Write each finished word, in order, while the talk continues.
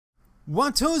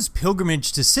Watteau's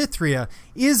Pilgrimage to Cythera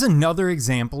is another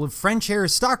example of French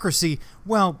aristocracy,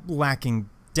 well, lacking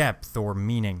depth or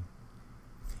meaning.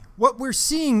 What we're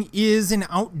seeing is an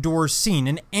outdoor scene,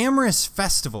 an amorous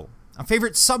festival, a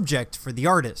favorite subject for the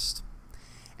artist.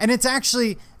 And it's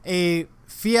actually a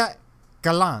fête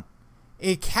galante,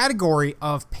 a category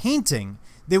of painting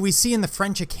that we see in the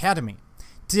French Academy.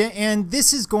 And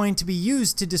this is going to be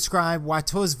used to describe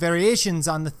Watteau's variations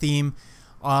on the theme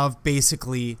of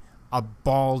basically a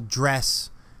ball dress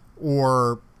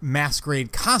or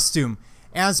masquerade costume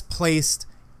as placed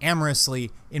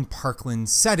amorously in parkland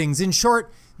settings. In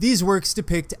short, these works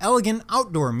depict elegant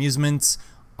outdoor amusements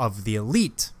of the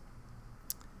elite.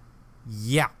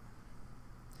 Yeah.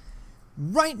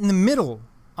 Right in the middle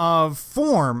of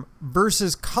form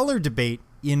versus color debate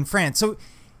in France. So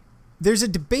there's a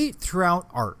debate throughout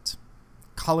art.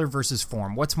 Color versus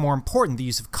form. What's more important, the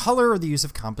use of color or the use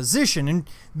of composition? And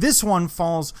this one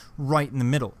falls right in the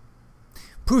middle.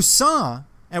 Poussin,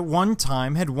 at one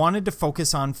time, had wanted to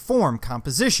focus on form,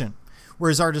 composition,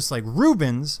 whereas artists like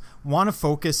Rubens want to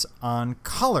focus on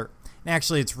color. And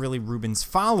actually, it's really Rubens'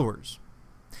 followers.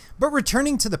 But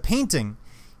returning to the painting,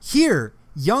 here,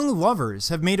 young lovers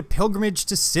have made a pilgrimage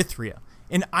to Cythera,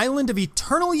 an island of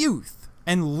eternal youth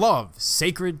and love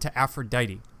sacred to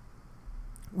Aphrodite.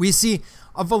 We see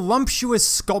a voluptuous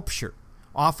sculpture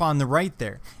off on the right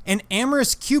there, and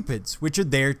amorous cupids which are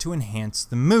there to enhance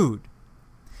the mood.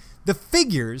 The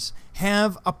figures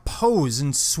have a pose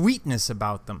and sweetness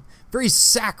about them, very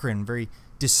saccharine, very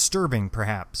disturbing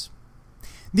perhaps.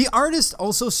 The artist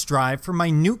also strived for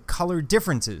minute color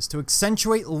differences to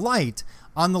accentuate light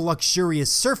on the luxurious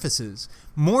surfaces,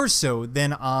 more so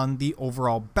than on the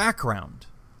overall background.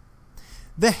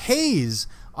 The haze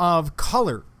of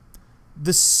color,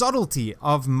 the subtlety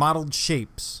of modeled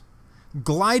shapes,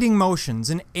 gliding motions,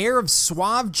 an air of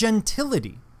suave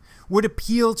gentility would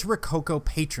appeal to Rococo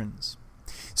patrons.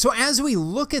 So as we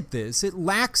look at this, it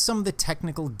lacks some of the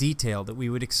technical detail that we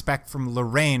would expect from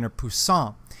Lorraine or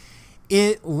Poussin.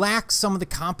 It lacks some of the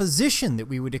composition that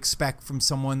we would expect from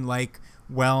someone like,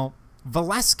 well,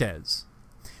 Velasquez.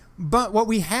 But what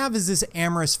we have is this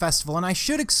amorous festival, and I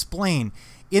should explain,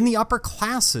 in the upper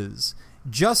classes,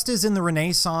 just as in the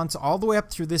Renaissance, all the way up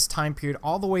through this time period,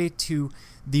 all the way to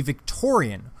the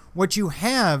Victorian, what you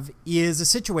have is a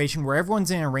situation where everyone's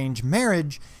in an arranged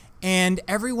marriage and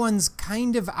everyone's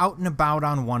kind of out and about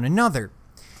on one another.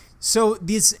 So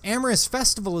this amorous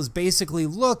festival is basically,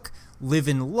 look, live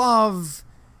in love,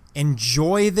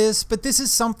 enjoy this, but this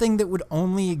is something that would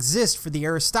only exist for the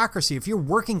aristocracy. If you're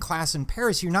working class in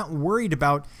Paris, you're not worried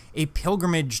about a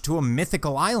pilgrimage to a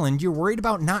mythical island. You're worried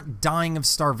about not dying of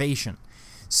starvation.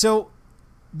 So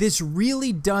this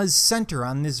really does center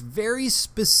on this very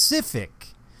specific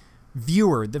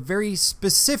viewer, the very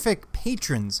specific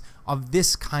patrons of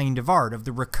this kind of art, of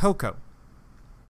the Rococo.